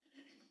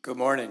Good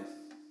morning.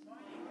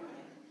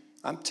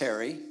 I'm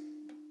Terry.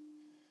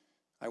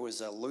 I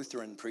was a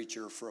Lutheran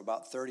preacher for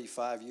about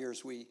 35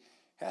 years. We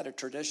had a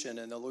tradition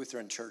in the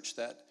Lutheran church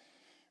that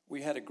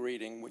we had a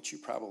greeting, which you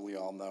probably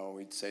all know.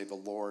 We'd say, "The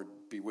Lord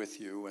be with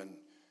you," and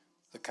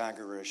the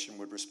congregation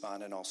would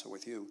respond, "And also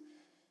with you."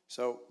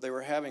 So they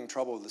were having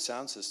trouble with the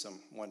sound system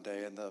one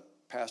day, and the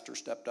pastor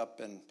stepped up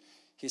and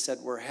he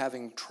said, "We're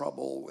having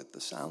trouble with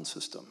the sound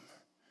system."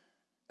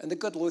 And the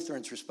good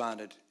Lutherans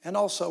responded, "And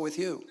also with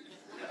you."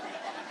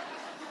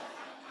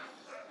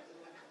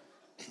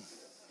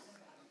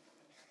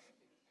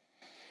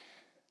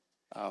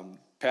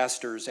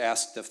 Pastors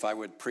asked if I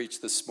would preach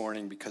this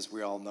morning because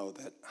we all know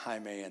that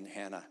Jaime and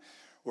Hannah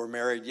were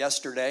married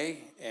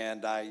yesterday,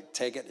 and I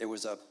take it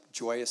was a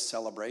joyous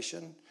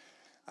celebration.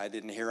 I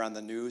didn't hear on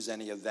the news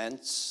any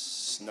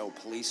events, no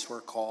police were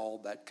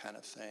called, that kind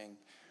of thing.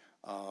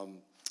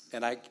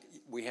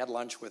 We had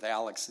lunch with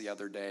Alex the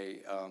other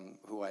day,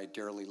 who I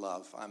dearly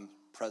love. I'm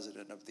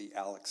president of the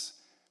Alex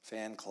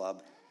fan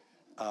club,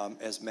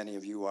 as many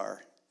of you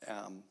are.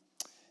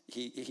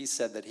 He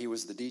said that he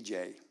was the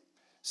DJ.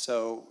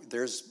 So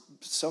there's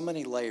so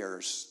many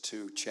layers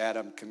to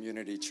Chatham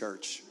Community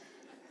Church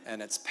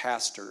and its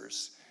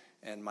pastors.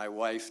 And my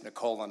wife,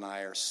 Nicole, and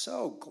I are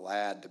so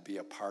glad to be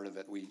a part of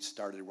it. We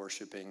started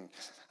worshiping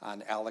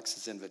on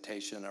Alex's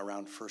invitation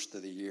around first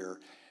of the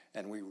year,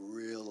 and we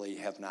really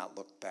have not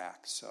looked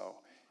back.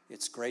 So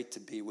it's great to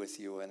be with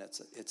you, and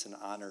it's an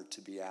honor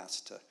to be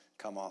asked to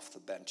come off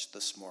the bench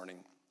this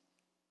morning.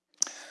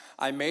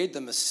 I made the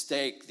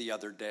mistake the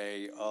other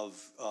day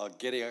of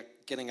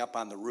getting up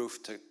on the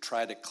roof to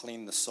try to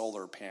clean the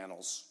solar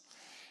panels.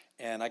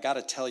 And I got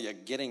to tell you,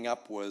 getting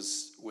up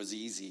was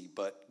easy,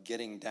 but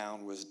getting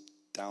down was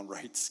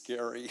downright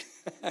scary.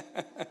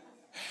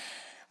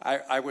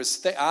 I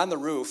was on the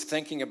roof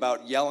thinking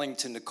about yelling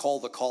to Nicole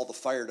to call the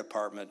fire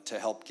department to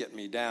help get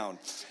me down.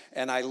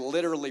 And I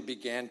literally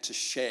began to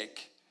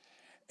shake.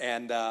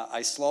 And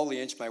I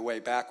slowly inched my way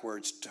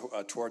backwards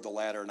toward the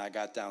ladder, and I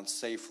got down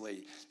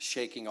safely,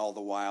 shaking all the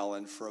while,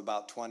 and for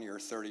about 20 or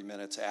 30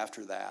 minutes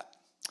after that.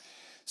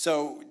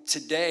 So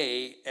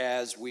today,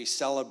 as we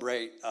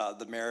celebrate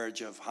the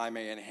marriage of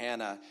Jaime and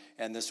Hannah,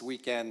 and this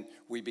weekend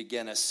we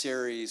begin a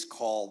series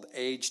called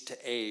Age to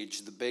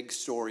Age, the big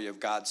story of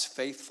God's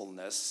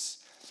faithfulness.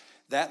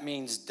 That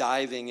means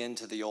diving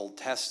into the Old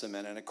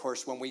Testament. And of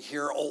course, when we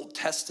hear Old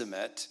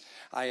Testament,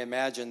 I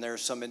imagine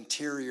there's some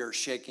interior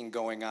shaking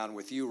going on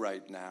with you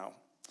right now.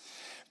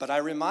 But I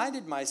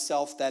reminded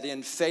myself that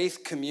in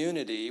faith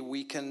community,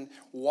 we can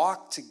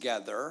walk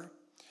together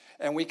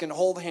and we can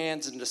hold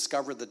hands and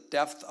discover the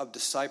depth of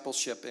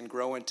discipleship and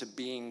grow into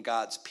being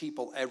God's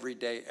people every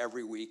day,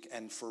 every week,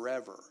 and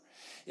forever.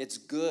 It's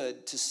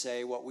good to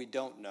say what we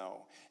don't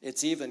know.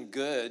 It's even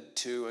good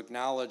to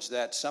acknowledge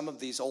that some of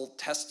these Old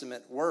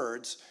Testament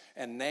words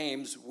and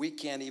names we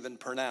can't even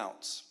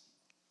pronounce.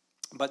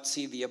 But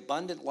see, the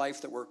abundant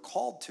life that we're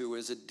called to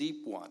is a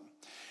deep one.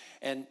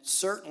 And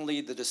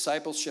certainly the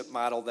discipleship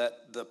model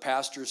that the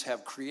pastors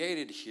have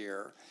created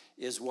here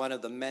is one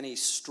of the many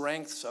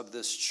strengths of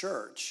this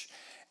church,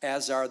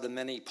 as are the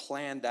many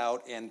planned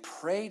out and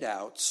prayed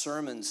out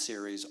sermon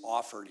series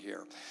offered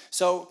here.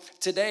 So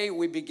today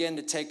we begin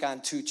to take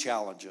on two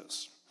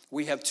challenges.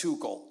 We have two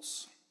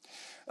goals.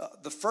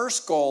 The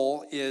first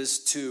goal is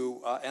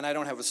to, and I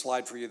don't have a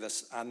slide for you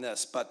on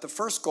this, but the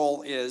first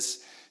goal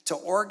is to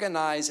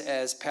organize,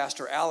 as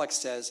Pastor Alex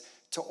says,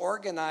 to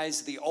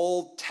organize the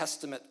Old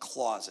Testament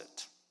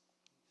closet,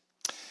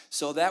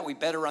 so that we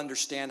better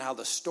understand how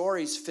the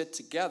stories fit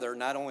together,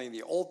 not only in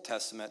the Old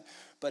Testament,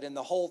 but in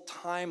the whole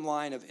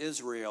timeline of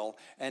Israel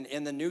and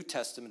in the New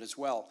Testament as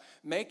well.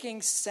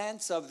 Making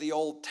sense of the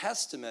Old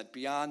Testament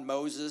beyond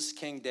Moses,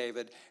 King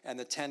David, and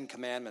the Ten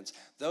Commandments.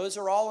 Those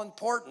are all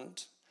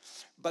important,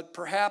 but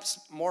perhaps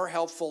more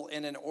helpful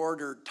in an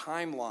ordered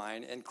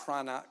timeline and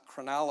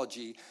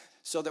chronology,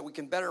 so that we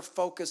can better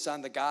focus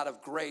on the God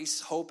of grace,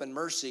 hope, and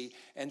mercy,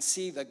 and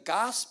see the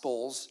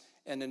Gospels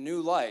in a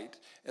new light,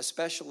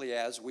 especially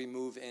as we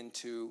move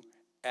into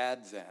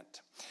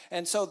Advent.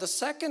 And so the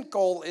second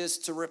goal is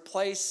to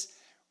replace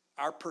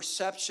our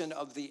perception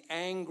of the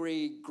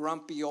angry,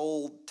 grumpy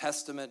Old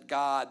Testament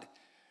God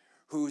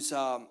who's,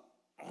 got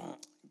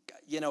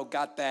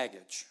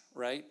baggage,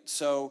 right?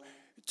 So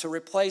to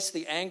replace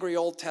the angry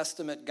Old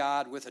Testament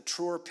God with a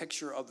truer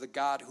picture of the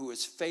God who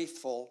is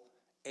faithful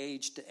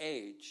age to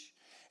age.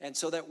 And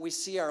so that we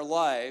see our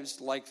lives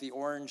like the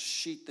orange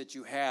sheet that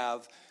you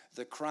have,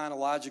 the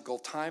chronological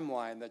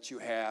timeline that you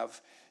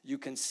have, you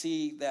can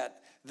see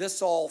that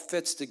this all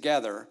fits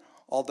together,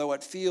 although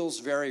it feels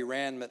very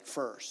random at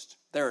first.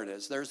 There it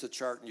is. There's the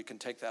chart, and you can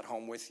take that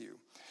home with you.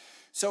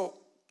 So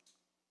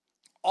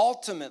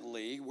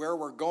ultimately, where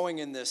we're going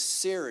in this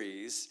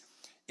series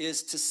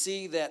is to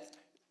see that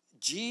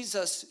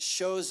Jesus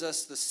shows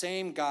us the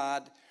same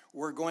God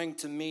we're going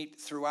to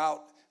meet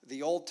throughout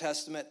the Old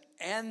Testament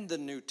and the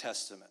New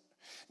Testament.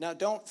 Now,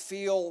 don't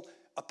feel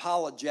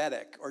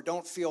apologetic or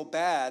don't feel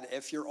bad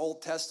if your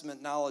Old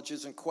Testament knowledge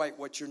isn't quite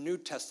what your New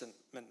Testament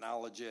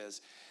knowledge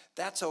is.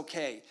 That's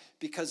okay,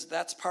 because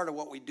that's part of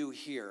what we do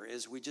here,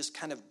 is we just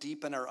kind of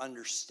deepen our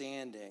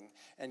understanding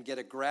and get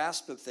a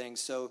grasp of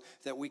things so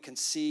that we can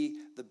see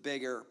the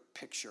bigger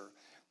picture.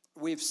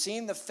 We've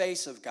seen the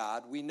face of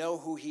God. We know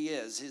who he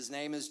is. His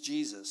name is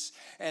Jesus.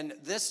 And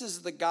this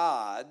is the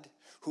God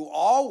who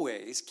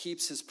always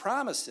keeps his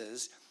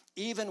promises,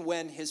 even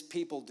when his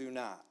people do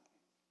not.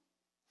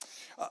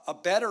 A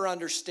better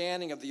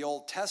understanding of the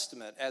Old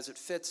Testament as it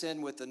fits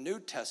in with the New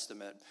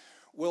Testament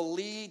will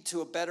lead to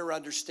a better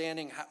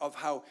understanding of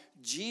how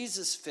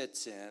Jesus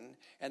fits in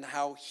and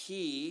how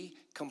he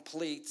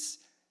completes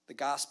the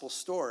gospel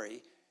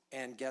story.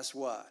 And guess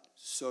what?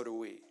 So do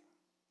we.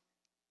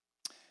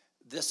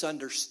 This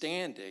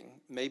understanding,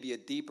 maybe a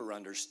deeper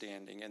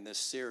understanding in this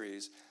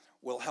series,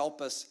 will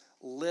help us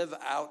live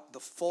out the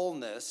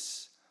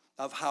fullness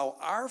of how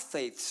our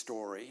faith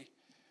story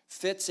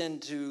fits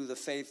into the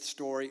faith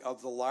story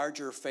of the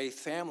larger faith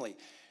family,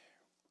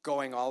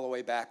 going all the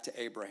way back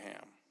to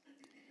Abraham.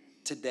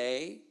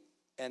 Today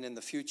and in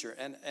the future.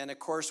 And of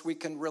course, we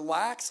can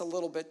relax a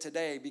little bit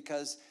today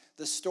because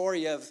the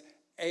story of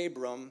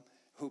Abram,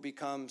 who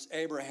becomes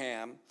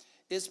Abraham,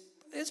 is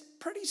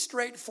pretty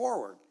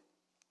straightforward.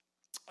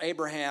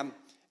 Abram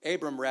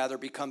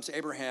becomes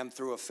Abraham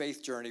through a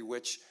faith journey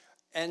which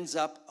ends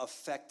up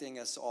affecting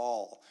us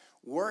all.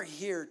 We're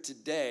here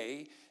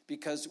today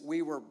because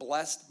we were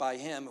blessed by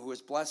him who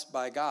was blessed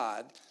by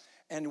God,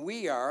 and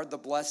we are the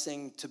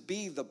blessing to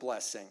be the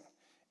blessing.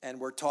 And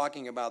we're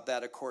talking about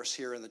that, of course,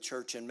 here in the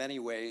church in many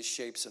ways,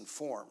 shapes, and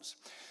forms.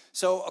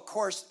 So, of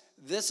course,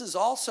 this is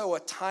also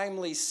a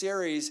timely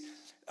series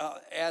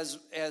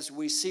as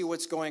we see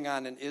what's going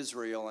on in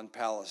Israel and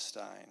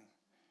Palestine.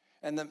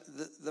 And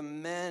the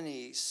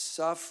many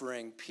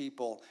suffering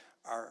people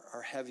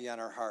are heavy on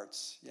our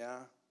hearts, yeah?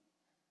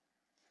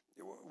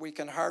 We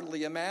can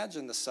hardly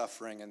imagine the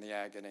suffering and the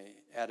agony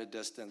at a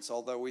distance,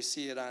 although we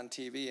see it on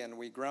TV and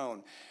we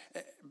groan.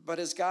 But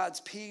as God's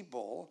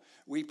people,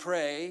 we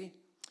pray,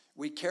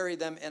 we carry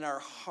them in our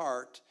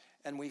heart,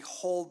 and we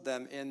hold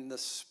them in the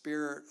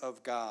Spirit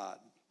of God.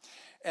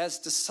 As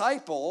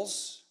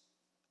disciples,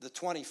 the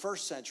 21st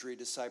century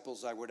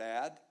disciples, I would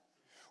add,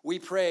 we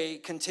pray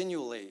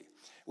continually.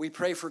 We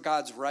pray for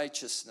God's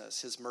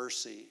righteousness, his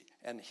mercy,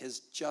 and his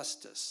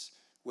justice,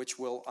 which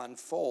will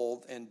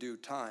unfold in due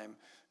time,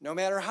 no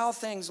matter how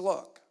things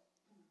look.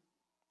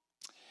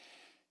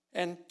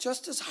 And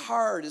just as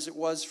hard as it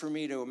was for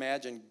me to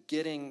imagine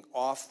getting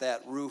off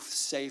that roof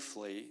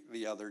safely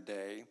the other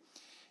day,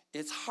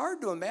 it's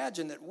hard to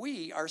imagine that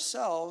we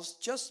ourselves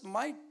just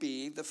might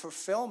be the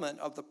fulfillment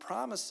of the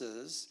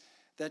promises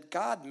that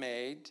God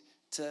made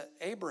to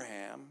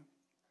Abraham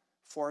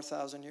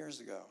 4,000 years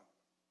ago.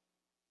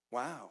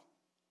 Wow.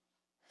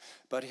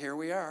 But here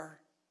we are,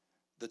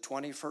 the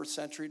 21st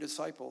century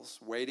disciples,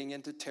 wading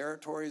into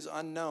territories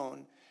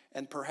unknown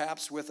and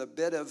perhaps with a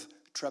bit of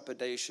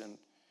trepidation,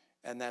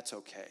 and that's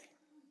okay.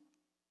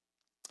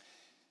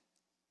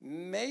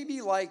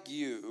 Maybe like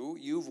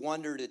you've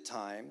wondered at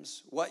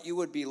times what you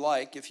would be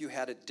like if you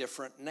had a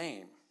different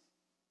name.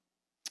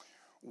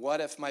 What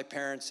if my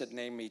parents had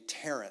named me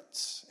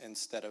Terrence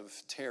instead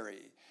of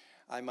Terry?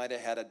 I might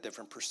have had a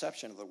different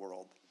perception of the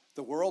world.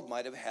 The world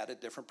might have had a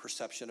different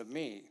perception of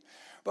me.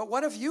 But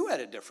what if you had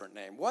a different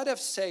name? What if,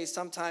 say,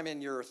 sometime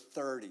in your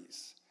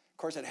 30s? Of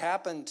course, it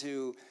happened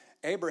to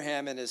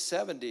Abraham in his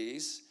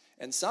 70s,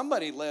 and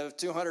somebody lived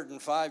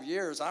 205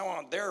 years. I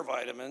want their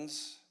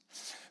vitamins.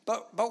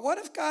 But what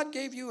if God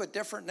gave you a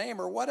different name?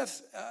 Or what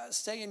if,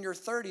 say, in your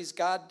 30s,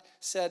 God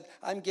said,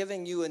 I'm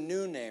giving you a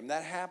new name?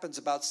 That happens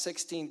about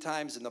 16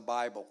 times in the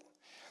Bible.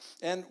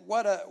 And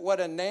what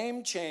a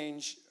name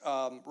change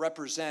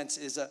represents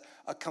is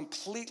a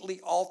completely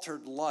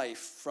altered life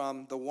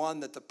from the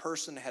one that the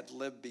person had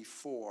lived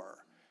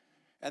before.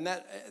 And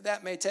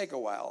that may take a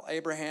while.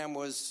 Abraham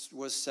was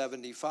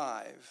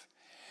 75.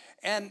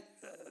 And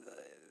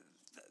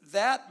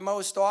that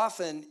most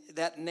often,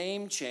 that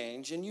name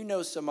change, and you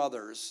know some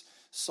others,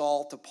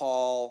 Saul to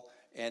Paul,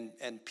 and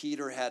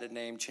Peter had a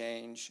name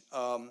change.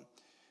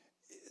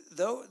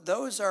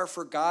 Those are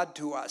for God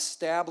to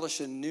establish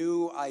a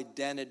new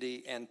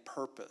identity and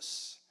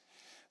purpose.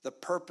 The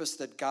purpose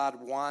that God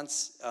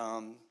wants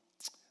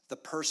the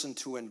person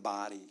to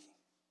embody.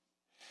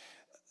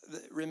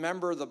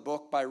 Remember the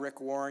book by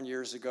Rick Warren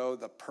years ago,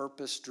 The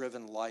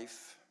Purpose-Driven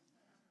Life?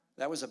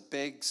 That was a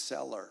big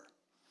seller.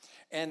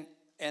 And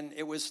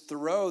it was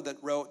Thoreau that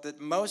wrote that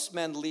most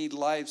men lead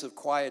lives of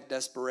quiet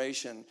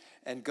desperation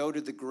and go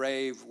to the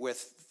grave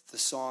with the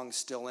song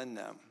still in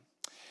them.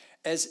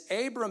 As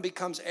Abram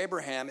becomes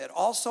Abraham, it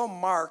also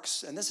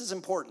marks, and this is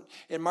important,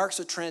 it marks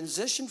a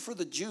transition for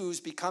the Jews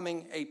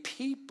becoming a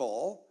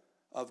people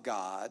of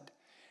God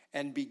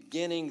and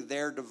beginning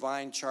their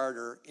divine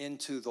charter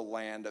into the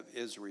land of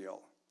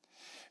Israel.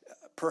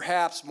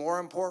 Perhaps more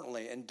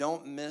importantly, and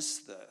don't miss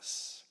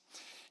this,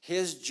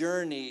 his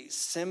journey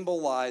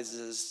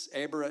symbolizes,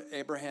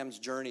 Abraham's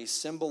journey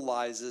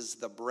symbolizes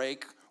the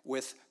break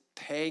with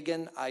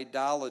pagan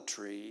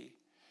idolatry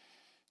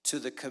to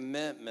the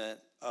commitment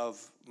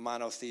of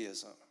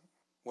monotheism.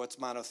 What's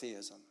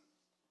monotheism?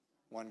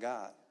 One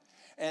God.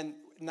 And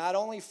not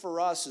only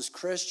for us as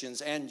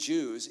Christians and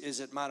Jews is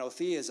it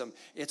monotheism,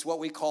 it's what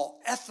we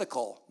call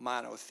ethical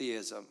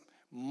monotheism,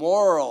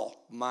 moral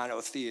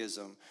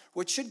monotheism,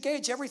 which should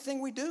gauge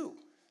everything we do,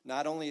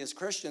 not only as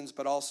Christians,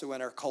 but also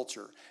in our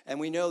culture. And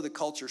we know the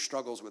culture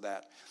struggles with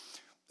that.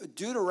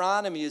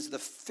 Deuteronomy is the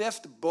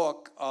 5th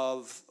book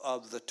of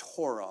the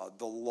Torah,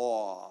 the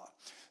law,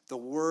 the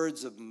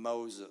words of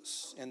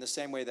Moses, in the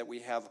same way that we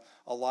have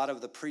a lot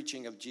of the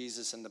preaching of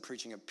Jesus and the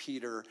preaching of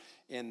Peter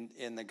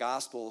in the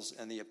Gospels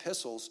and the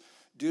epistles.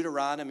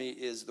 Deuteronomy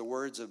is the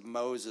words of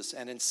Moses.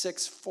 And in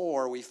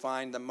 6:4, we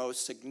find the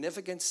most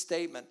significant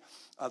statement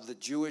of the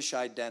Jewish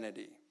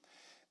identity.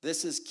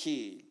 This is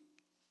key.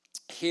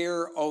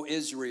 Hear, O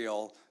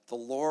Israel, the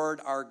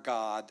Lord our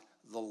God,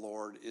 the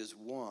Lord is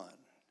one.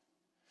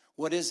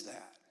 What is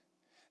that?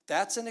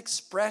 That's an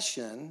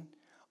expression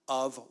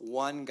of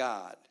one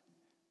God,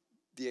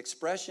 the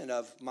expression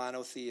of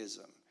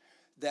monotheism.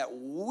 That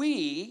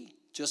we,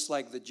 just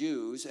like the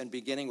Jews, and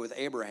beginning with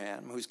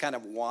Abraham, who's kind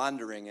of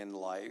wandering in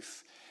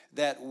life,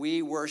 that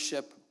we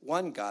worship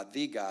one God,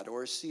 the God,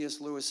 or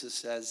C.S. Lewis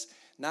says,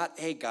 not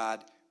a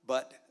God,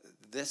 but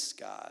this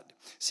God.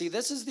 See,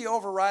 this is the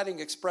overriding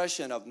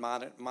expression of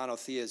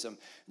monotheism.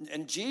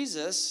 And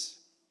Jesus,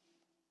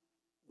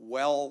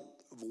 well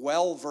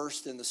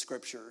versed in the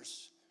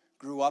scriptures,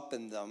 grew up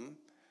in them,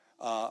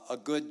 a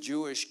good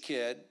Jewish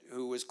kid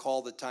who was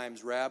called at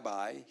times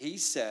rabbi, he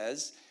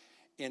says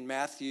in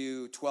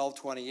Matthew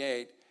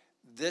 12:28,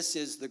 this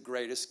is the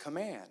greatest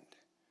command.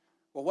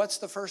 Well, what's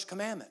the first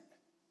commandment?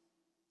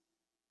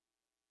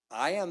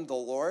 I am the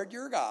Lord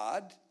your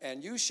God,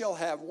 and you shall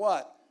have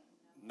what?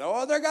 No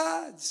other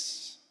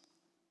gods.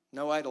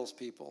 No idols,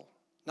 people.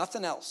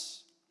 Nothing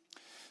else.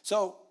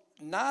 So,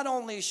 not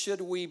only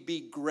should we be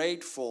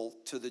grateful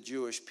to the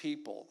Jewish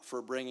people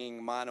for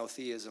bringing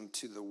monotheism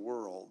to the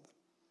world,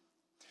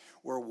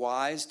 we're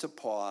wise to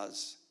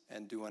pause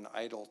and do an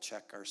idol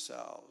check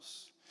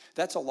ourselves.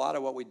 That's a lot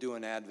of what we do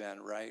in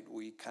Advent, right?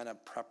 We kind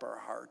of prep our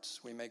hearts.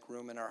 We make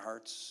room in our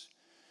hearts.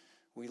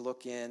 We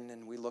look in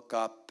and we look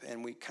up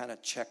and we kind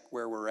of check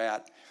where we're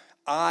at.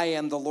 I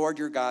am the Lord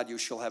your God, you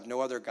shall have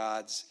no other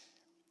gods,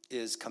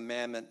 is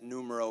commandment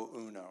numero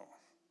uno.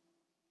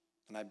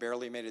 And I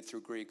barely made it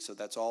through Greek, so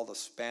that's all the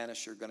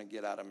Spanish you're going to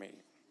get out of me.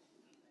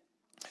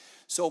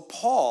 So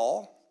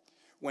Paul,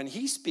 when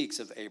he speaks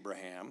of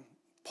Abraham,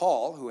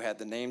 Paul, who had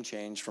the name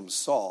change from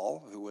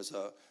Saul, who was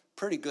a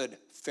pretty good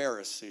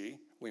Pharisee,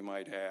 we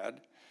might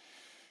add,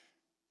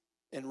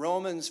 in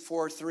Romans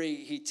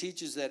 4:3, he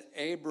teaches that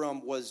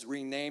Abram was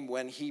renamed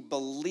when he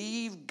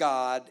believed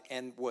God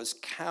and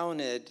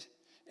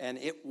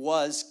it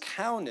was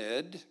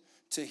counted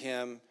to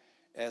him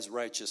as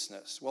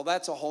righteousness. Well,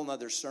 that's a whole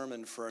nother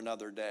sermon for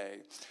another day.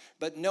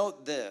 But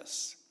note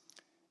this,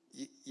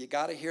 you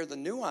got to hear the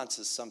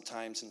nuances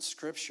sometimes in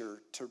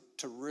Scripture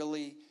to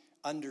really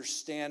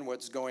understand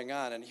what's going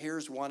on. And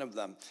here's one of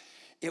them.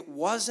 It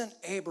wasn't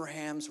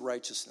Abraham's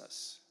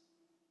righteousness.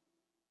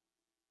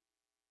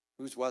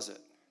 Whose was it?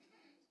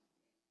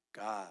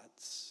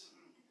 God's.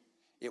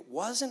 It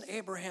wasn't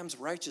Abraham's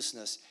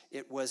righteousness.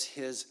 It was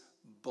his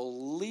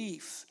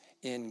belief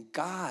in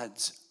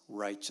God's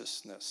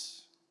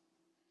righteousness.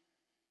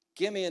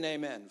 Give me an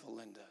amen,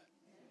 Valinda.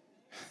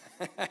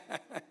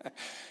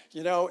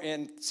 You know,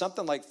 in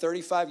something like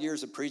 35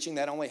 years of preaching,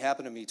 that only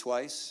happened to me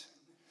twice.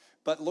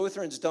 But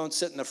Lutherans don't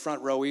sit in the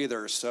front row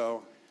either,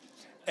 so.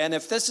 And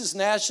if this is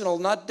National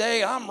Nut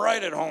Day, I'm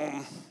right at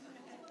home.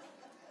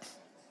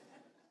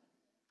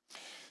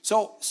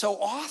 So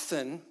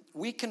often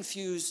we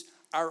confuse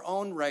our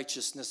own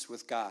righteousness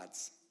with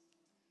God's.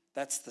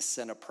 That's the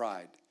sin of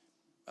pride.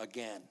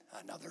 Again,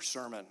 another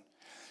sermon.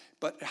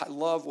 But I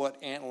love what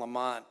Aunt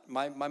Lamont,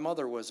 my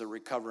mother was a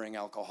recovering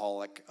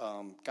alcoholic.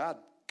 God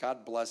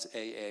bless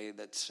AA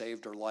that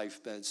saved her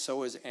life, but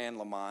so is Aunt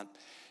Lamont.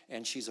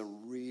 And she's a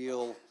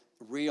real,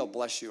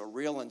 bless you, a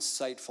real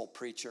insightful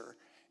preacher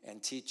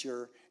and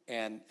teacher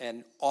and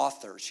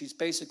author. She's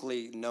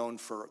basically known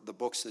for the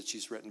books that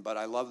she's written, but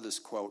I love this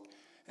quote.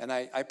 And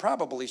I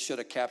probably should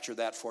have captured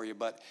that for you,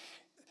 but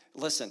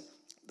listen,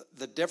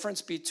 the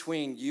difference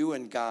between you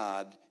and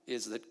God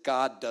is that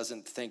God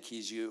doesn't think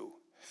he's you.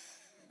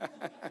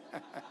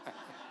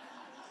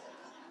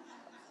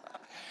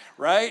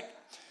 Right?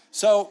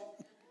 So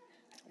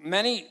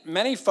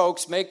many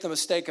folks make the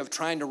mistake of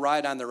trying to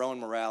ride on their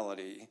own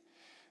morality,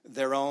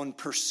 their own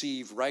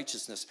perceived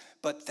righteousness,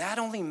 but that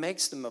only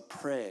makes them a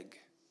prig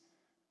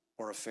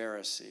or a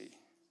Pharisee.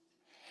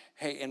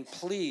 Hey, and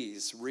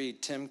please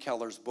read Tim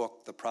Keller's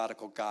book, The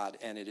Prodigal God,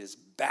 and it is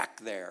back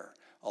there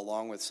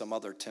along with some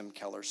other Tim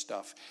Keller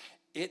stuff.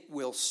 It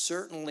will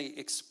certainly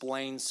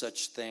explain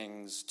such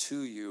things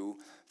to you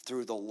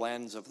through the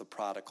lens of the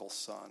prodigal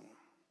son.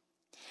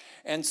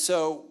 And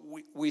so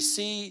we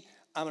see,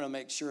 I'm going to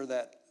make sure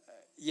that,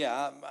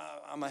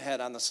 I'm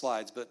ahead on the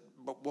slides, but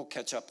we'll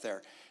catch up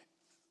there.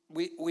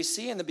 We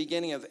see in the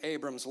beginning of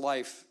Abram's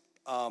life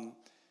of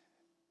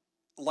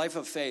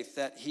faith,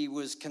 that he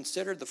was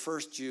considered the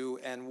first Jew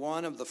and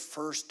one of the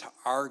first to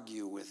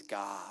argue with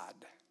God.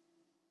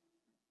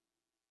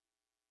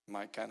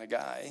 My kind of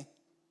guy.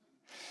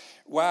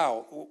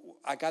 wow,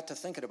 I got to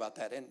thinking about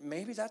that. And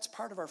maybe that's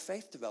part of our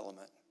faith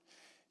development.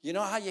 You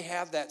know how you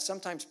have that,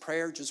 sometimes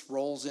prayer just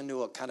rolls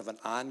into a kind of an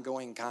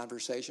ongoing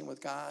conversation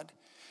with God?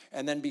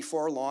 And then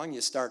before long,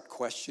 you start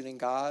questioning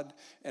God.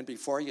 And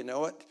before you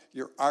know it,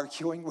 you're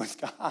arguing with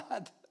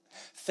God,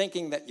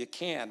 thinking that you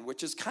can,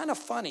 which is kind of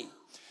funny.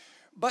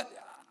 But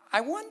I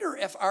wonder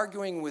if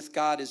arguing with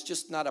God is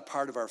just not a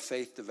part of our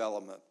faith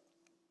development.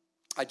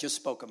 I just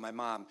spoke of my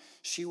mom.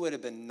 She would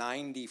have been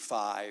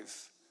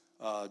 95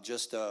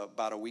 just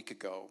about a week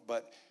ago.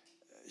 But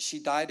she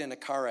died in a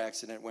car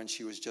accident when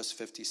she was just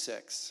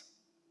 56.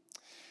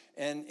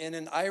 And in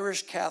an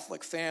Irish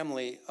Catholic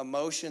family,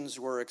 emotions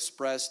were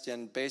expressed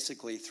in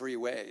basically three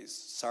ways: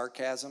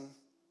 sarcasm,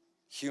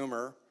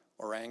 humor,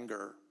 or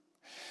anger.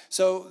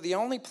 So the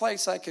only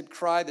place I could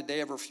cry the day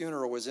of her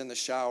funeral was in the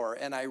shower,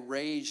 and I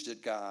raged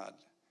at God.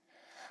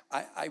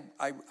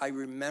 I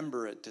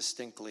remember it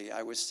distinctly.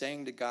 I was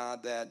saying to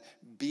God that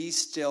be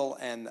still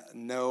and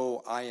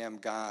know I am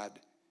God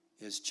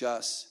is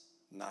just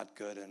not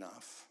good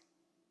enough.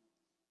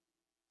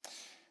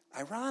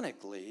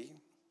 Ironically,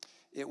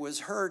 it was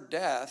her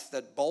death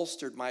that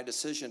bolstered my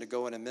decision to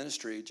go into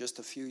ministry just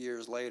a few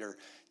years later.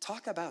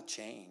 Talk about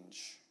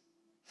change.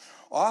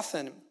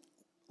 Often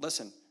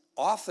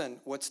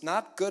what's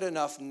not good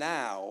enough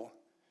now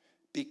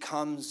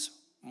becomes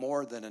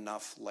more than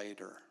enough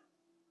later.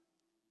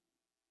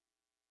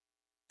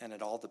 And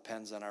it all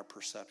depends on our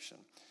perception.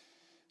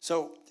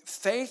 So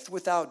faith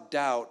without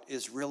doubt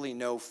is really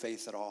no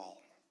faith at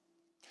all.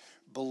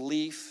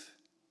 Belief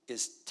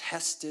is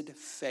tested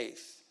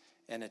faith.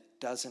 And it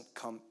doesn't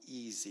come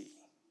easy.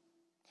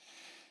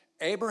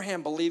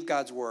 Abraham believed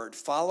God's word,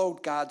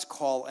 followed God's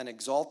call, and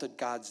exalted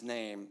God's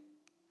name.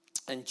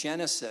 In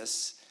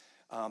Genesis,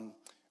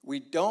 we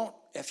don't,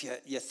 if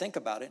you think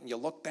about it and you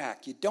look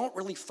back, you don't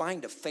really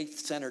find a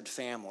faith-centered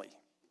family.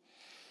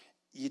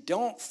 You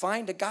don't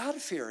find a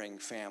God-fearing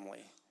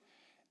family.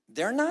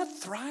 They're not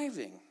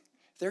thriving.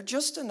 They're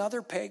just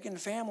another pagan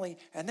family,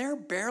 and they're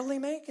barely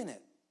making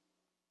it.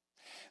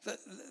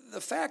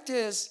 The fact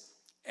is,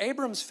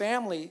 Abram's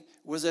family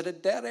was at a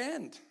dead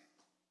end.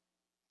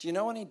 Do you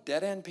know any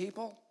dead-end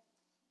people?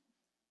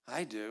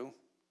 I do.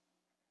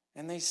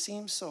 And they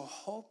seem so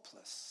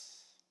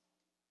hopeless.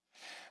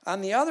 On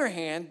the other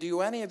hand,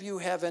 do any of you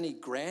have any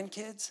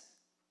grandkids?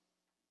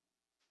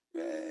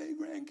 Yay,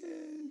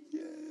 grandkids.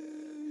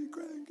 Yay,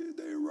 grandkids,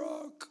 they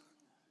rock.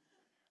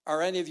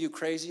 Are any of you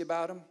crazy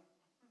about them?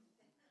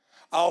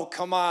 Oh,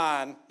 come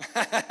on.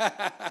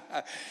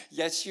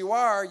 Yes, you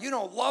are. You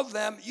don't love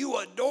them. You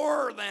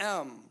adore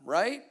them,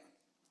 right?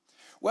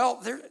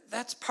 Well,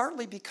 that's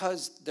partly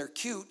because they're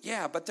cute,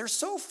 yeah, but they're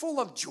so full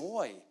of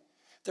joy.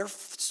 They're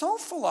so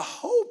full of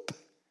hope.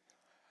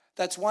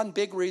 That's one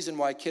big reason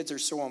why kids are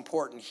so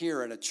important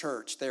here in a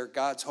church. They're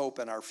God's hope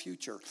and our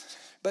future.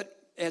 But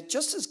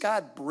just as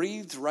God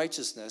breathed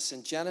righteousness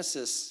in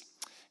Genesis,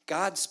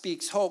 God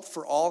speaks hope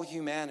for all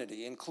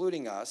humanity,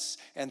 including us,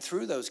 and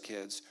through those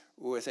kids,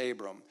 with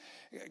Abram.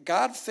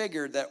 God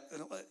figured that,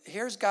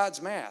 here's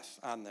God's math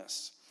on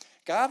this.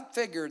 God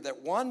figured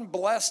that one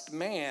blessed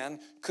man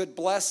could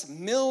bless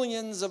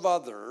millions of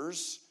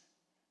others,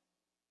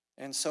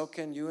 and so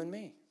can you and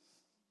me.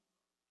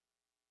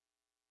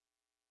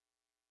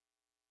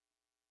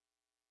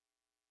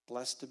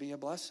 Blessed to be a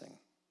blessing.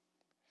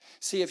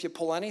 See, if you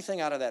pull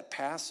anything out of that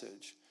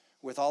passage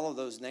with all of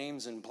those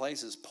names and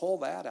places, pull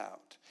that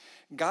out.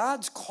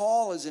 God's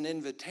call is an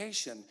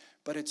invitation,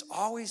 but it's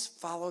always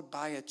followed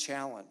by a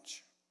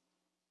challenge.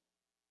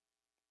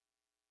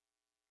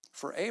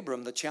 For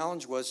Abram, the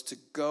challenge was to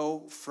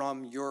go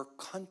from your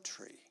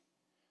country.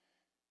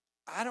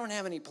 I don't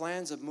have any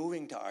plans of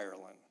moving to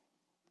Ireland.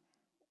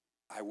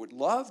 I would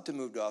love to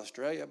move to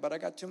Australia, but I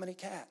got too many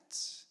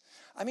cats.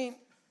 I mean,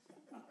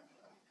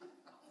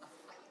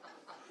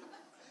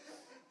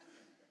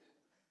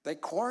 they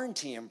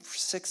quarantine them for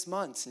 6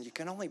 months, and you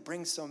can only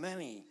bring so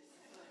many.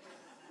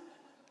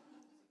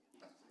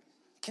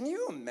 Can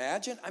you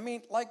imagine? I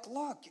mean,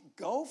 look,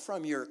 go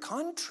from your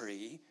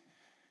country.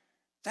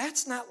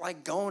 That's not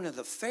like going to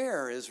the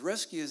fair, as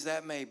risky as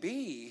that may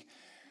be,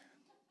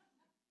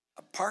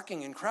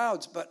 parking in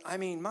crowds. But, I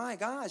mean, my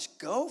gosh,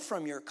 go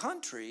from your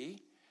country.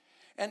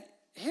 And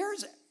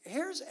here's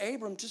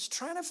Abram just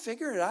trying to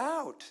figure it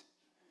out.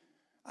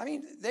 I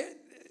mean,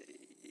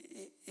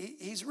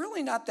 he's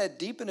really not that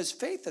deep in his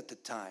faith at the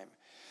time.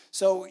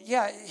 So,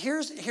 yeah,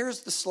 here's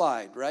the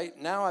slide, right?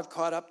 Now I've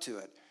caught up to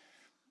it.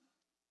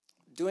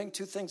 Doing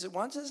two things at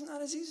once is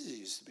not as easy as it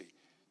used to be.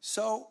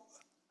 So,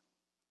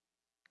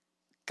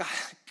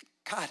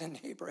 God and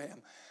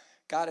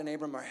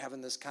Abram are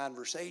having this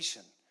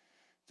conversation.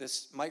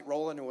 This might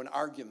roll into an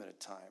argument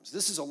at times.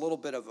 This is a little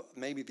bit of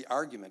maybe the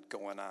argument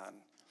going on.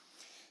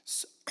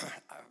 So,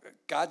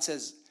 God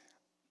says,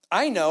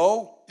 I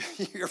know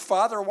your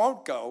father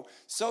won't go,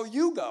 so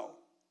you go.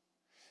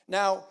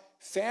 Now,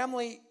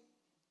 family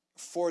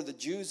for the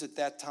Jews at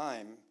that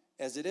time,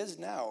 as it is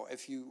now,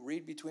 if you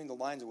read between the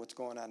lines of what's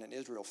going on in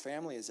Israel,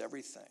 family is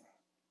everything.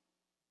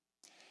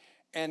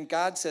 And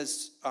God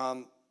says,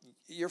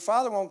 your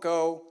father won't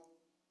go.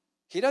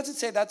 He doesn't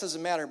say that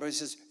doesn't matter, but he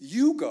says,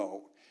 you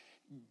go.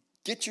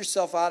 Get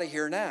yourself out of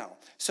here now.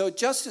 So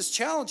just as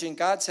challenging,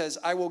 God says,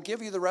 I will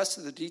give you the rest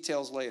of the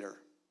details later.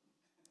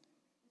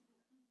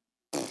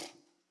 Well,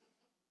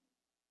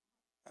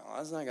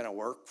 that's not going to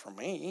work for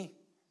me.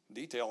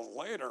 Details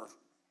later.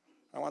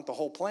 I want the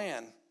whole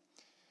plan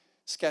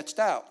sketched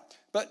out.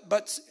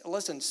 But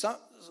listen,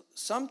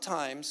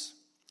 sometimes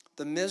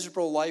the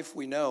miserable life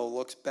we know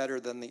looks better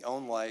than the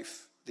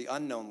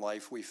unknown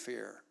life we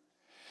fear.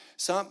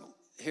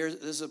 This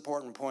is an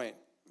important point.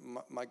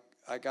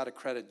 I got to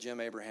credit Jim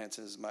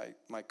Abrahamson as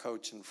my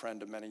coach and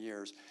friend of many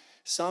years.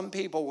 Some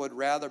people would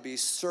rather be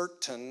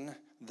certain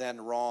than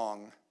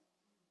wrong.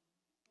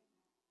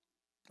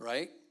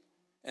 Right?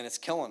 And it's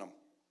killing them.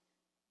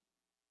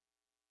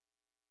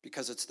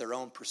 Because it's their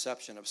own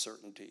perception of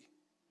certainty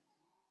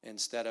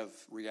instead of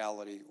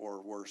reality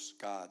or worse,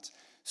 God's.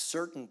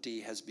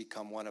 Certainty has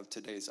become one of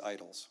today's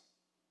idols.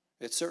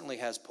 It certainly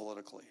has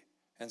politically.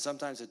 And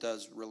sometimes it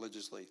does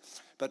religiously.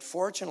 But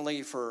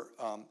fortunately for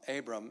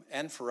Abram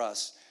and for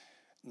us,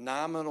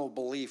 nominal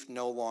belief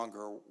no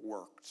longer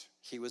worked.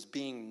 He was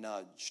being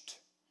nudged.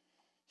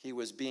 He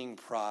was being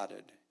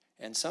prodded.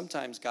 And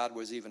sometimes God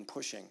was even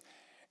pushing.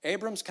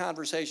 Abram's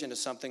conversation is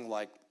something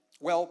like,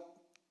 well,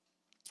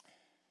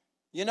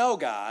 you know,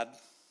 God,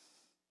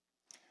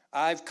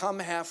 I've come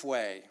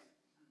halfway.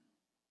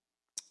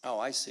 Oh,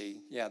 I see.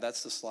 Yeah,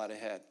 that's the slide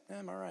ahead.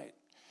 I'm all right.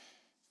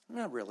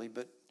 Not really,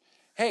 but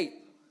hey,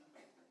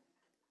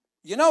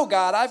 you know,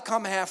 God, I've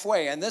come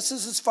halfway, and this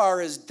is as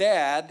far as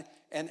Dad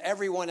and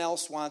everyone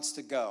else wants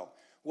to go.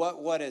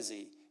 What is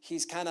he?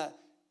 He's kind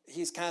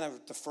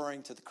of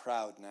deferring to the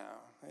crowd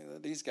now.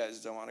 These guys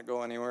don't want to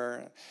go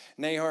anywhere.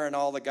 Nahor and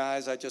all the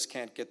guys, I just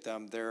can't get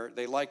them.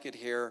 They like it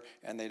here,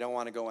 and they don't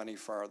want to go any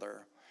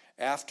farther.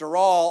 After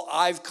all,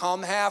 I've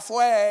come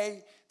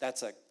halfway.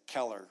 That's a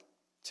Keller.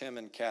 Tim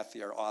and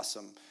Kathy are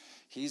awesome.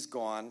 He's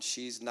gone.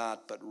 She's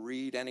not. But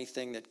read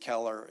anything that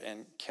Keller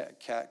and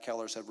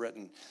Kellers have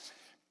written.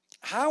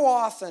 How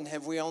often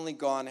have we only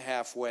gone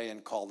halfway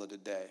and called it a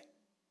day?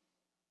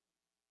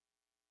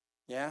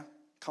 Yeah?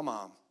 Come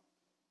on.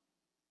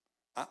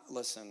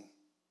 Listen,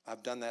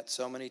 I've done that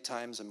so many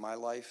times in my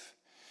life.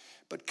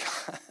 But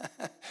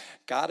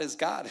God is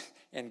God.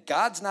 And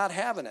God's not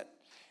having it.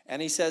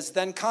 And he says,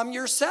 then come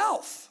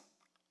yourself.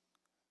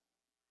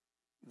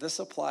 This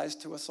applies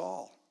to us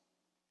all.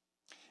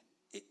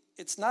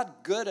 It's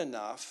not good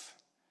enough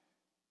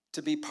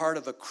to be part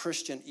of a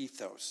Christian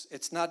ethos.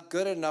 It's not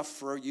good enough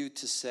for you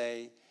to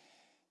say,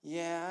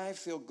 yeah, I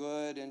feel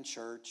good in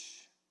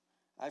church.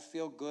 I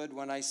feel good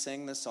when I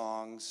sing the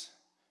songs.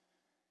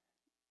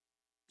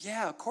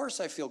 Yeah, of course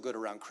I feel good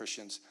around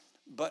Christians.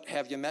 But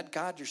have you met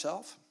God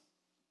yourself?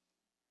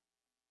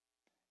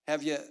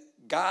 Have you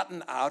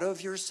gotten out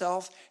of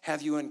yourself?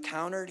 Have you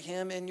encountered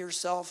him in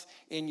yourself,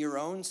 in your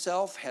own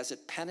self? Has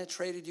it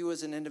penetrated you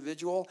as an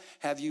individual?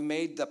 Have you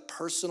made the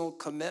personal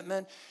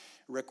commitment?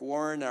 Rick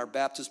Warren, our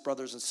Baptist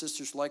brothers and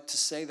sisters like to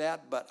say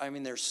that, but I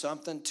mean, there's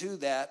something to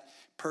that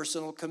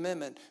personal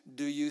commitment.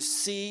 Do you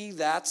see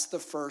that's the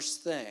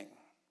first thing?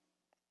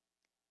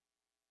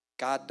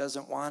 God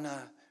doesn't want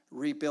to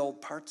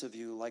rebuild parts of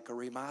you like a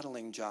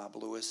remodeling job,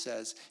 Lewis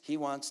says. He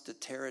wants to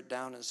tear it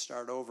down and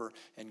start over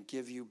and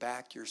give you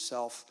back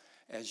yourself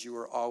as you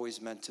were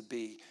always meant to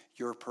be,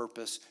 your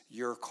purpose,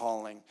 your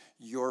calling,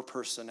 your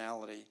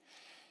personality.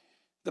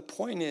 The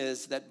point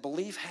is that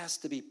belief has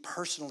to be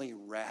personally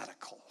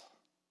radical.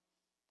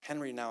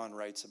 Henry Nouwen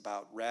writes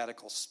about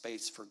radical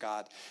space for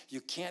God.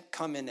 You can't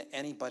come in on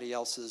anybody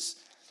else's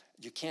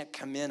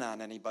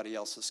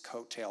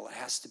coattail. It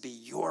has to be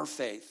your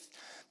faith.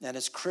 And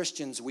as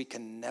Christians, we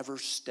can never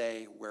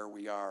stay where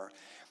we are.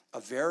 A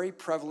very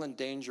prevalent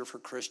danger for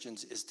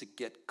Christians is to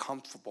get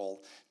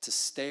comfortable, to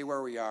stay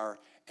where we are,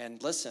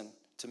 and listen,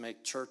 to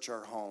make church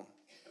our home.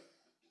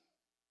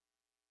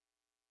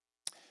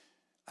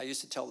 I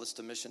used to tell this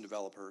to mission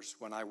developers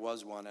when I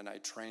was one and I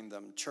trained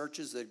them.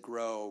 Churches that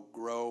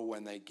grow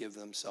when they give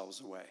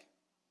themselves away.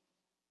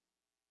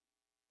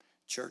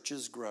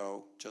 Churches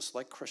grow just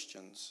like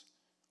Christians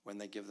when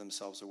they give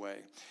themselves away.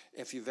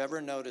 If you've ever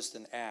noticed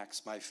in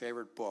Acts, my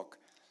favorite book,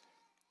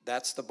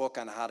 that's the book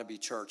on how to be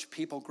church.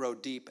 People grow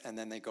deep and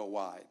then they go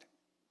wide.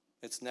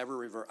 It's never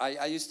reverse.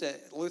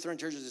 Lutheran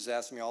churches just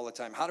ask me all the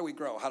time, how do we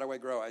grow? How do I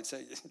grow? I'd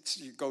say,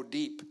 you go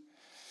deep.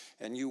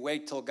 And you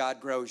wait till God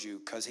grows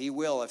you, because he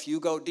will. If you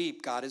go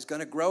deep, God is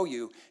going to grow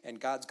you, and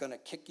God's going to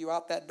kick you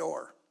out that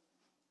door.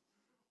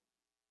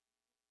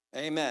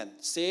 Amen.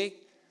 See?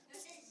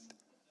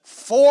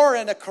 4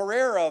 in a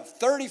career of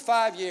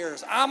 35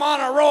 years. I'm on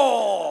a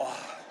roll.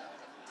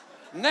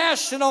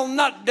 National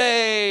Nut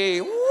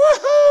Day.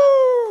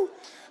 Woohoo!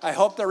 I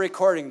hope they're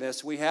recording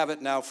this. We have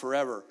it now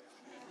forever.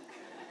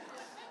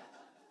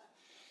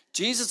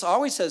 Jesus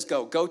always says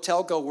go. Go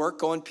tell, go work,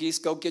 go in peace,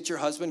 go get your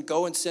husband,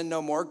 go and sin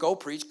no more, go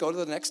preach, go to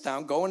the next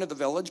town, go into the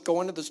village, go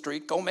into the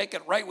street, go make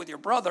it right with your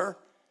brother.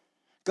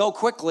 Go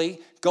quickly,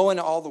 go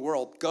into all the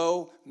world.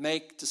 Go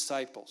make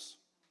disciples.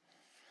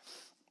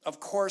 Of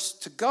course,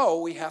 to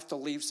go, we have to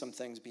leave some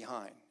things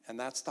behind, and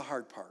that's the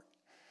hard part.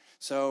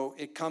 So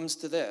it comes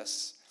to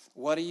this.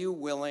 What are you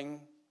willing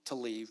to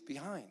leave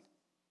behind?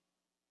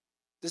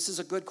 This is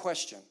a good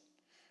question.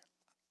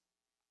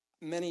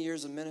 Many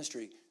years of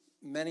ministry,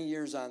 many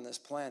years on this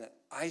planet,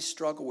 I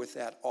struggle with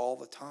that all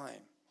the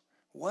time.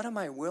 What am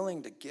I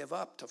willing to give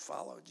up to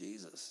follow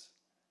Jesus?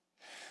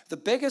 The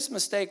biggest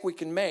mistake we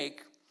can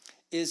make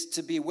is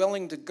to be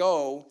willing to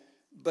go,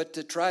 but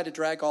to try to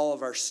drag all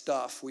of our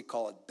stuff, we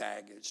call it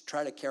baggage,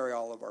 try to carry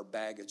all of our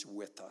baggage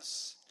with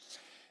us.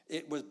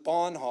 It was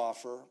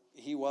Bonhoeffer,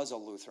 he was a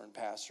Lutheran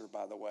pastor,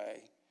 by the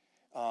way.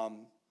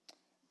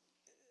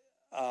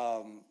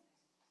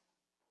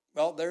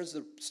 Well, there's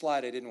the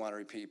slide I didn't want to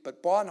repeat.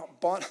 But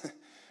Bonhoeffer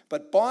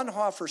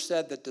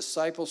said that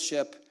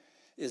discipleship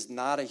is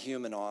not a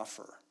human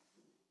offer.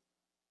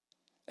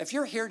 If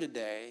you're here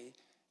today,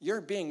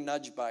 you're being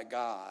nudged by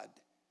God.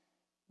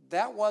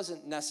 That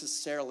wasn't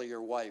necessarily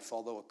your wife,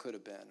 although it could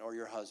have been, or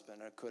your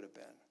husband, it could have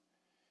been.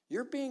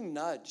 You're being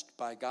nudged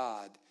by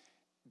God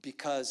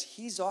because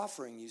he's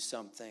offering you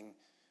something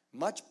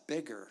much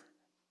bigger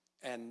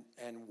and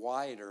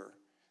wider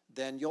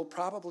than you'll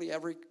probably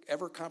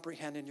ever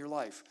comprehend in your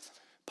life.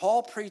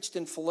 Paul preached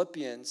in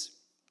Philippians,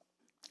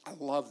 I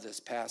love this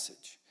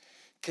passage.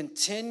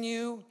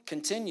 Continue,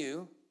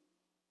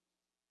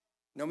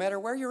 no matter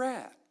where you're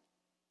at.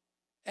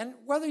 And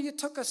whether you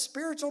took a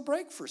spiritual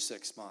break for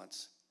 6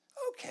 months,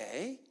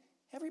 okay,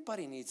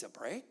 everybody needs a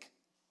break.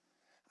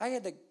 I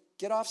had to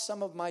get off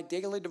some of my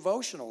daily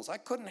devotionals. I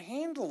couldn't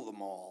handle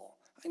them all.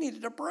 I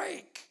needed a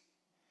break.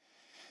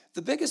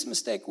 The biggest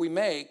mistake we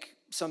make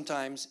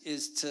sometimes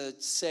is to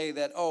say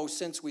that,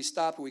 since we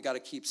stopped, we got to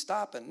keep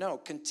stopping. No,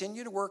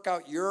 continue to work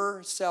out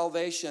your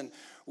salvation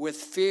with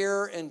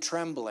fear and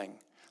trembling.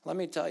 Let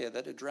me tell you,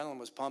 that adrenaline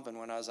was pumping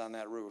when I was on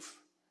that roof.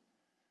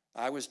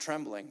 I was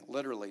trembling,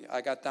 literally.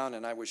 I got down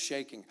and I was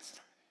shaking.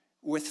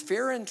 With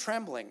fear and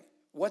trembling,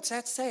 what's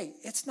that say?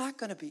 It's not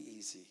going to be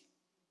easy.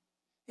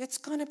 It's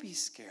going to be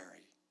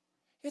scary.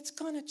 It's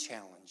going to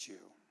challenge you.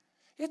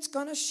 It's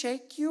going to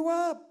shake you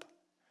up.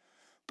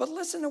 But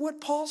listen to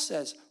what Paul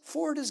says.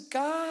 For it is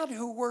God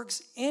who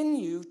works in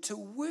you to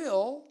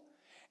will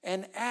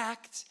and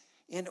act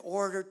in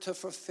order to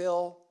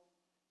fulfill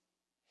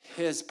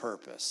his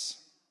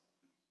purpose.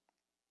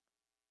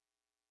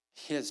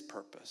 His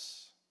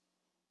purpose.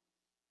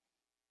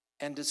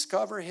 And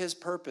discover his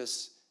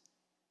purpose.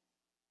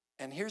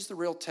 And here's the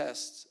real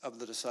test of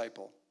the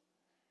disciple.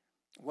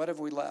 What have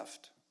we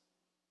left?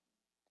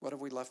 What have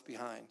we left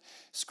behind?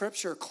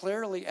 Scripture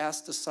clearly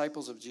asks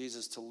disciples of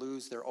Jesus to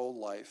lose their old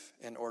life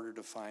in order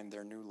to find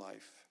their new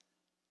life.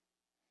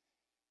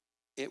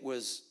 It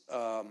was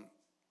an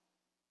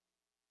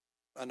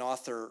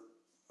author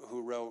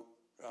who wrote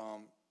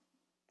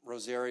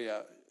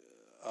Rosaria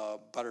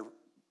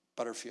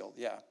Butterfield.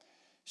 Yeah,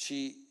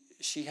 she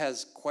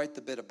has quite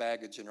the bit of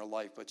baggage in her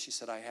life, but she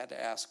said, I had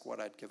to ask what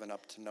I'd given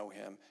up to know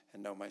him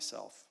and know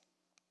myself.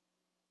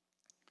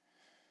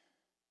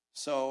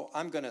 So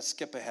I'm going to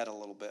skip ahead a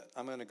little bit.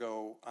 I'm going to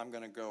go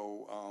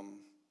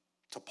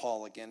to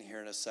Paul again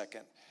here in a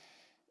second.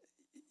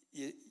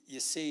 You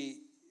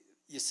see,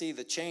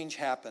 the change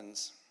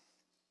happens.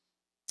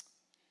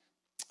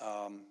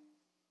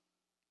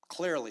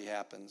 Clearly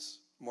happens,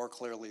 more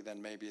clearly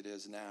than maybe it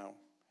is now.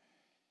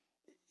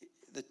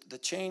 The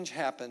change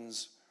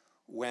happens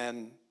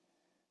when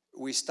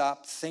we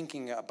stop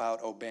thinking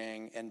about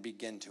obeying and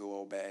begin to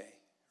obey,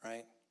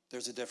 right?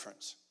 There's a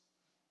difference.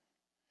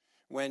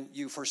 When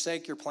you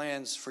forsake your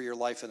plans for your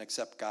life and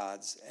accept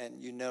God's, and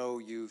you know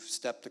you've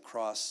stepped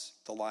across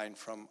the line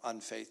from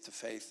unfaith to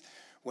faith,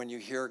 when you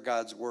hear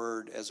God's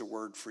word as a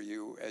word for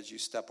you as you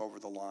step over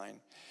the line,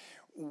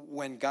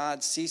 when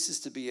God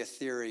ceases to be a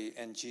theory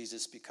and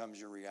Jesus becomes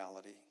your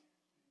reality.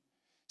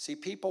 See,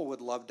 people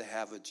would love to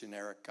have a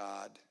generic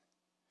God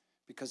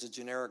because a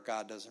generic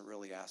God doesn't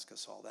really ask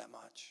us all that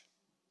much.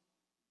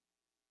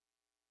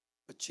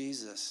 But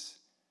Jesus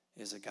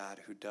is a God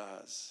who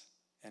does.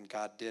 And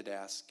God did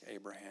ask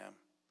Abraham.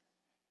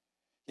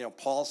 You know,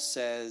 Paul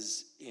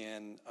says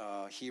in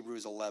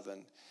Hebrews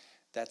 11,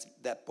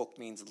 that book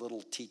means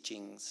little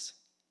teachings.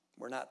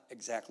 We're not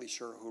exactly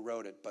sure who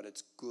wrote it, but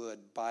it's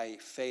good. By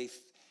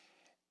faith,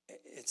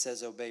 it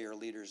says obey your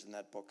leaders in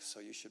that book,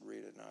 so you should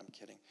read it. No, I'm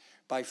kidding.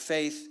 By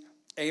faith,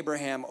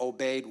 Abraham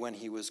obeyed when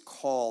he was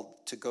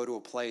called to go to a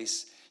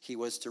place he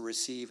was to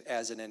receive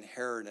as an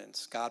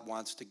inheritance. God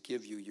wants to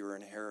give you your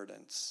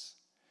inheritance.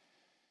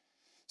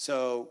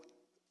 So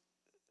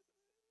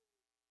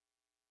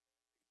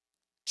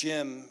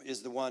Jim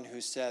is the one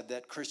who said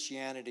that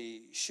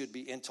Christianity should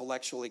be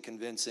intellectually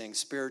convincing,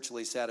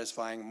 spiritually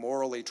satisfying,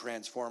 morally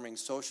transforming,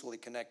 socially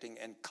connecting,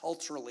 and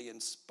culturally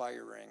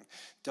inspiring.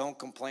 Don't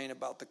complain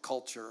about the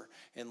culture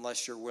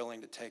unless you're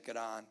willing to take it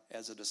on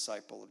as a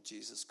disciple of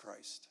Jesus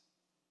Christ.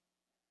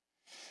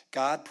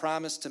 God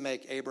promised to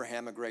make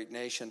Abraham a great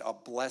nation, a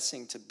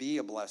blessing to be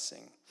a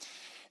blessing.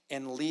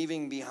 And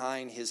leaving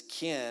behind his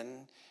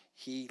kin,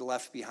 he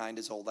left behind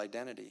his old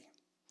identity.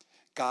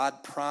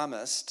 God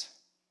promised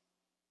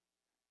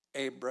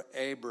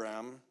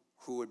Abram,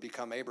 who would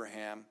become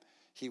Abraham,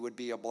 he would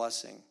be a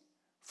blessing.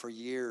 for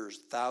years,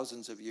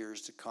 thousands of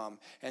years to come.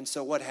 And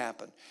so what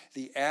happened?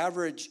 The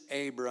average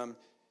Abram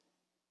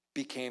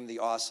became the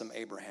awesome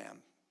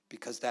Abraham,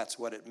 because that's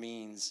what it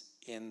means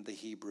in the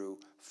Hebrew,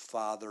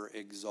 Father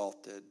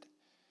exalted.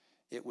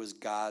 It was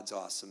God's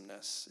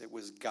awesomeness. It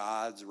was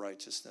God's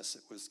righteousness.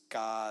 It was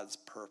God's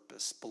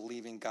purpose.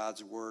 Believing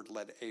God's word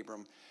led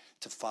Abram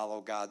to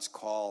follow God's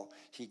call.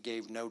 He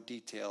gave no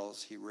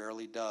details. He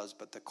rarely does,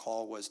 but the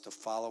call was to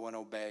follow and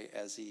obey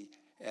as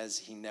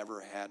he never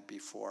had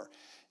before.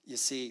 You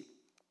see,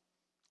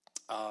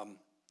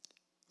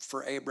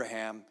 for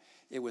Abraham,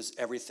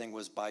 everything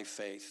was by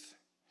faith.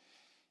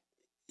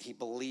 He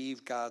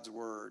believed God's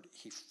word.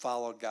 He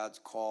followed God's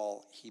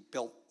call. He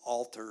built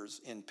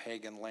altars in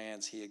pagan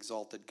lands. He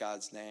exalted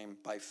God's name.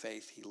 By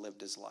faith, he lived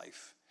his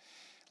life.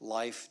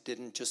 Life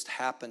didn't just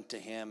happen to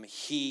him.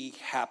 He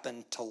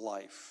happened to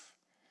life.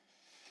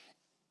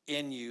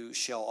 In you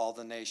shall all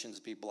the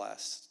nations be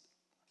blessed.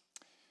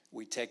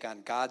 We take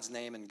on God's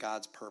name and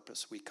God's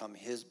purpose. We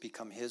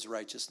become his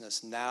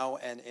righteousness now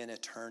and in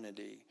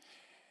eternity.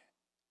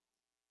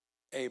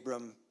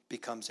 Abram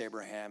becomes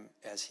Abraham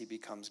as he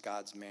becomes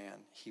God's man.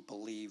 He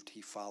believed,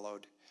 he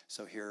followed.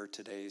 So here are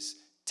today's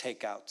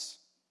takeouts.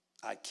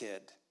 I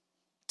kid.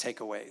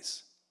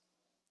 Takeaways.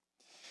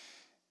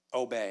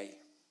 Obey.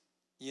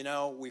 You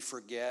know, we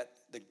forget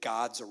that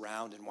God's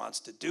around and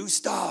wants to do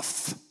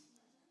stuff.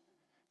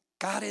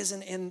 God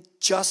isn't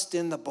just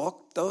in the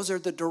book. Those are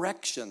the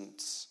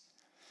directions.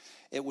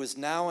 It was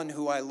Now and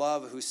Who I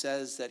Love who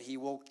says that he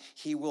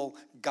will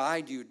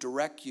guide you,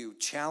 direct you,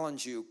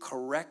 challenge you,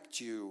 correct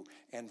you,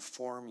 and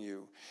form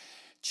you.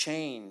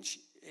 Change.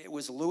 It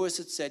was Lewis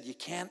that said you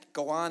can't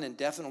go on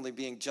indefinitely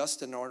being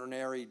just an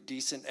ordinary,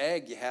 decent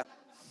egg.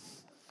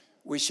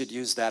 We should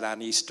use that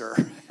on Easter.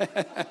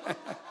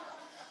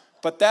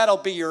 But that'll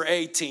be your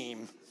A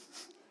team.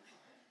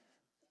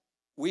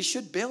 We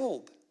should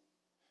build.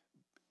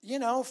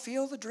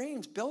 Feel the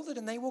dreams. Build it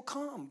and they will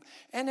come.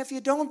 And if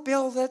you don't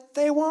build it,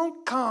 they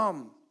won't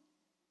come.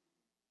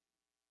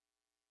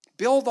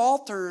 Build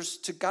altars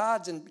to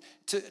God,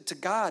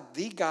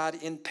 the God,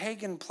 in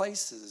pagan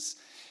places.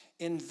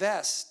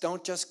 Invest,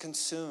 don't just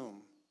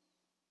consume.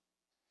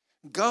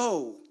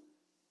 Go,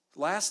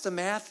 last of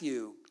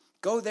Matthew,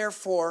 go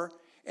therefore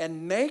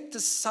and make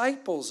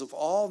disciples of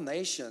all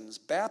nations,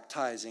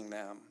 baptizing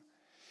them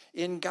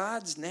in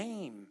God's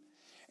name.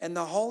 And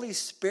the Holy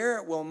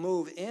Spirit will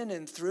move in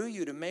and through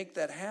you to make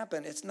that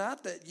happen. It's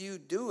not that you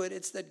do it.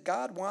 It's that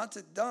God wants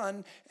it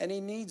done, and he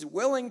needs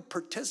willing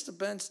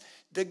participants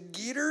to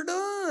get her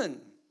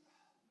done.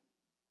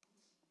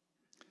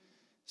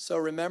 So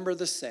remember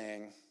the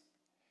saying,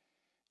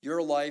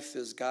 your life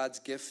is God's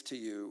gift to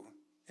you,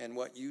 and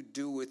what you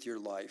do with your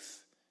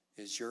life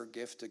is your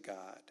gift to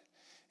God.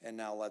 And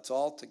now let's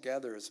all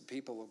together as the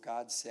people of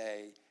God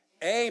say,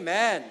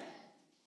 Amen.